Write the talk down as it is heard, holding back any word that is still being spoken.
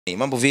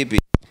Mambo vipi?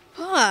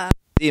 Poa.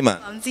 Mzima.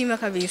 Mzima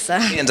kabisa.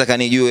 Mimi nataka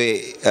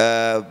nijue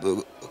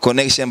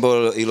connection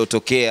ambayo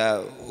ilotokea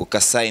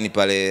ukasaini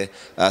pale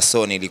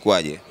Sony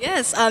ilikuwaje?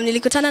 Yes,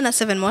 nilikutana na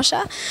Seven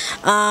Mosha,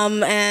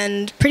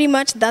 and pretty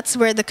much that's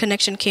where the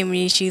connection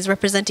came. She's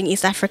representing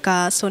East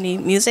Africa, Sony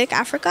Music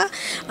Africa,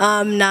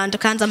 na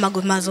tukaanza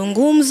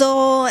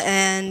mazungumzo,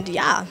 and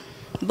yeah,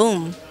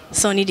 boom,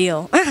 Sony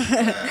deal.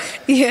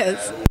 Yes.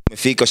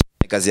 Umefika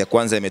kazi ya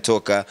kwanza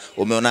imetoka,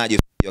 umeonaje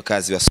hiyo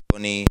kazi wa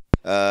Sony?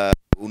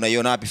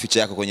 Unaiona wapi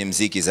future yako kwenye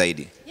muziki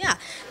zaidi? Yeah,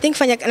 I think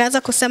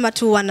naweza kusema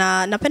tu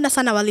napenda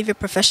sana walivyo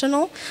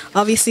professional.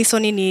 Obviously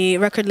Sony ni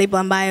record label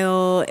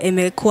ambayo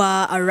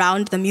imekuwa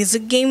around the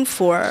music game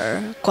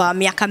kwa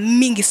miaka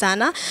mingi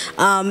sana,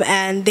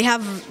 and they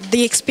have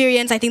the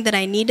experience I think that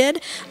I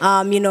needed.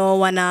 You know,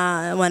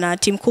 wana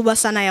team kubwa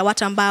sana ya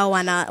watu ambao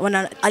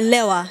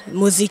wanaelewa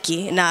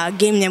muziki na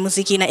game ya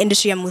muziki na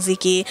industry ya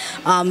muziki.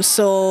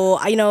 So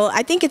you know,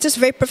 I think it's just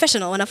very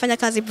professional. Wanafanya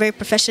kazi very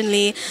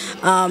professionally,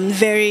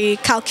 very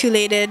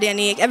calculated,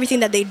 yani everything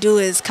that they do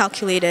is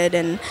calculated,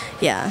 and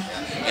yeah.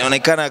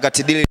 Inaonekana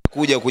wakati deal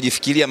kuja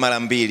kujifikiria mara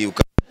mbili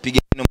ukapiga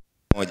neno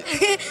moja.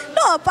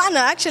 No,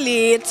 hapana,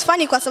 actually it's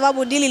funny kwa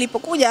sababu deal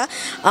ilipokuja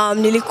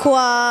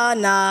nilikuwa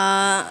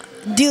na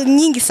deal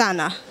nyingi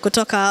sana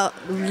kutoka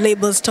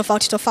labels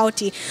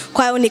tofauti.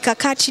 Kwa hiyo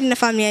nikakaa chini na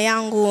familia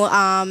yangu,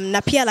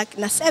 na pia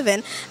na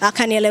Seven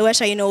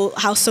akanielewesha, you know,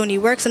 how Sony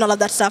works and all of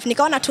that stuff.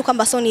 Nikaona tu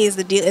kwamba Sony is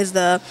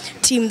the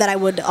team that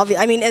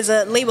as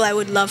a label I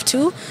would love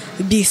to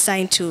be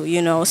signed to,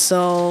 you know.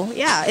 So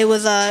yeah, it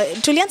was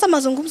tulianza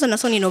mazungumzo na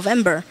Sony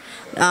November,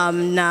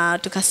 na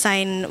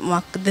tukasign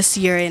this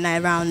year in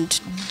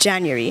around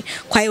January.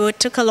 Kwa hiyo it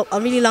took a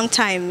really long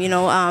time, you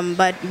know,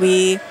 but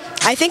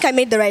I think I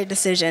made the right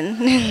decision.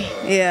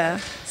 Yeah.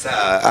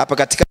 Hapa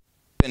katika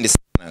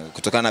sana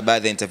kutokana na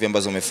baadhi ya interview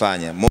ambazo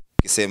umefanya, mmoja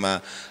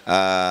ukisema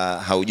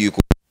haujui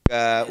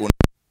kupiga,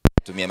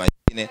 unatumia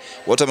mashine,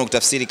 watu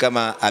wamekutafsiri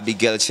kama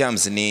Abigail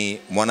Chams ni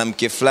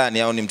mwanamke fulani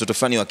au ni mtoto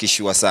fulani wa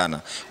kishua sana.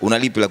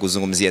 Unalipi la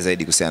kuzungumzia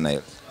zaidi kuhusiana na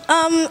hilo?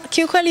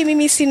 Kiukweli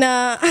mimi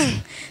sina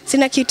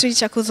kitu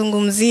cha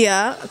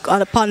kuzungumzia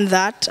upon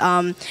that.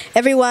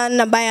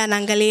 Everyone ambaye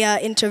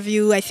anaangalia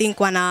interview I think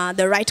wana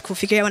the right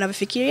kufikiria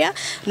wanavyofikiria,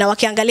 na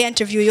wakiangalia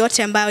interview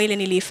yote ambayo ile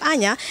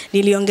nilifanya,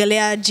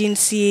 niliongelea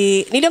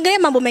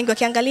mambo mengi.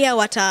 Wakiangalia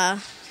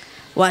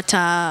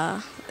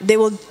they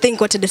will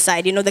think what to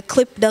decide. You know, the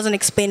clip doesn't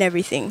explain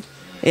everything.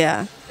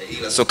 Yeah.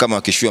 So kama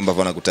wakishua ambavyo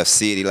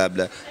wanakutafsiri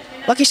labda.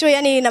 Wakishua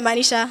yani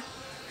inamaanisha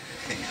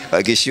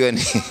wakishua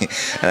ni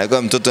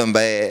anakuwa mtoto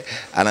ambaye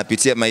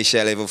anapitia maisha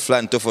ya level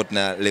fulani tofauti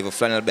na level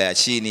fulani labda ya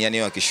chini,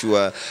 yani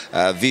wakishua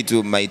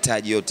vitu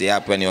mahitaji yote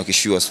hapo, yani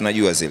wakishua, si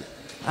unajua zile.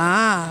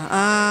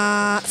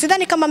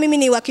 Sidhani kama mimi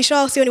ni wakishua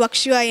au sio ni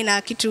wakishua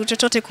ina kitu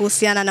chochote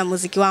kuhusiana na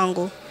muziki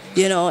wangu.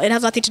 You know, it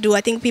has nothing to do.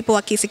 I think people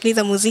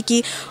wakisikiliza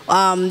muziki,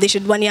 they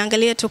should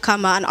waniangalia tu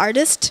kama an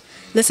artist,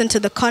 listen to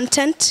the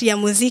content ya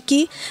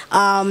muziki,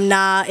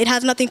 na it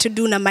has nothing to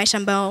do na maisha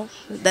ambayo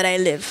that I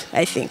live,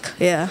 I think.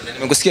 Yeah.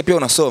 Nimekusikia pia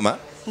unasoma?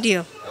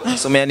 Ndio.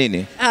 Unasomea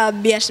nini?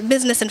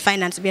 Business and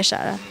finance,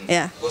 biashara.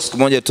 Yeah. Kwa siku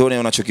moja tuone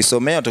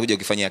unachokisomea utakuja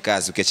ukifanyia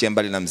kazi ukiachia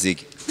mbali na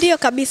muziki. Ndio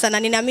kabisa, na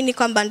ninaamini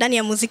kwamba ndani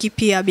ya muziki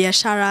pia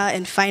biashara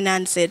and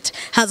finance it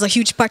has a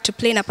huge part to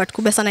play, na part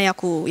kubwa sana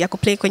ya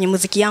kuplay kwenye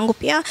muziki yangu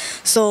pia.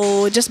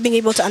 So just being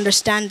able to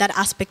understand that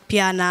aspect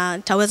pia, na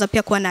taweza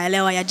pia kuwa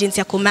naelewa ya jinsi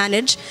ya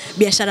kumanage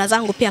biashara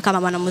zangu pia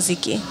kama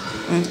mwanamuziki.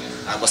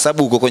 Kwa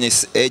sababu uko kwenye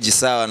age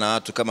sawa na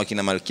watu kama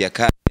kina Malkia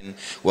Karen,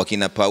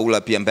 wakina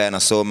Paula pia ambaye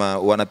anasoma,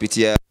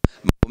 wanapitia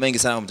mambo mengi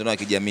sana kwa mtandao wa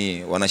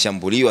kijamii,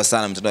 wanashambuliwa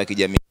sana mtandao wa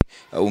kijamii.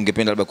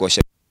 Ungependa labda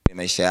kuwashauri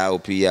maisha yao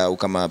pia, au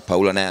kama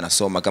Paula naye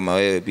anasoma kama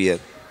wewe pia?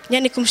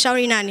 Yani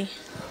kumshauri nani?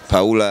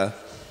 Paula,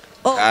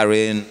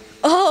 Karen.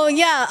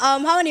 Yeah,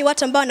 hawa ni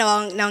watu ambao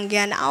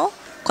naongea nao.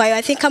 Kwa hiyo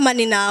I think kama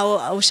nina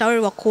ushauri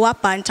wa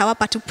kuwapa,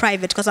 nitawapa tu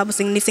private kwa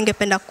sababu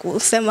nisingependa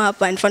kusema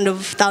hapa in front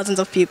of thousands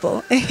of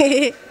people.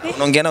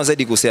 Unaongea nao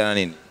zaidi kuhusiana na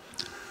nini?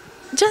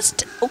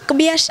 Just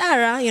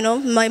biashara, you know.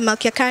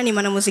 Malkia Karen ni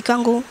mwanamuziki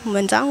wangu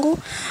mwenzangu.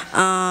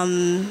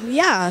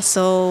 Yeah,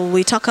 so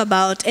we talk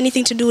about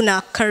anything to do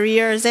na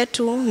career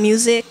zetu,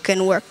 music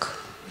and work.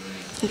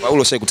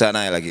 Paula ushakutana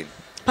naye lakini?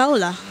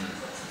 Paula?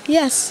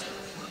 Yes.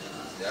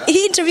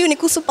 Hii interview ni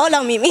kuhusu Paula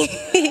au mimi?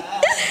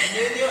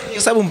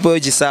 Kwa sababu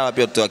mpoeji sawa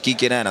pia mtoto wa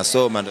kike naye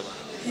anasoma ndo.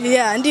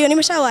 Yeah, ndio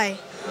nimeshawahi.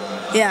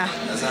 Yeah.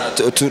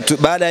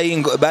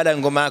 Baada ya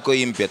ngoma yako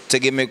hii mpya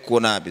tutegemee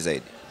kuona wapi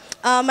zaidi?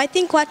 I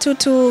think watu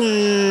tu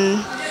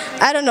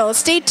I don't know,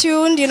 stay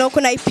tuned, you know,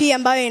 kuna EP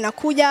ambayo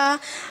inakuja.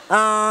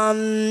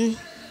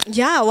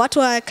 Yeah, watu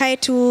wakae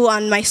tu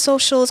on my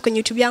socials, kwenye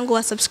YouTube yangu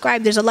wa subscribe,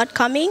 there's a lot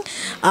coming.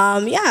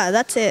 Yeah,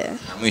 that's it.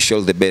 I wish you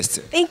all the best.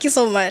 Thank you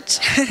so much.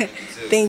 Thank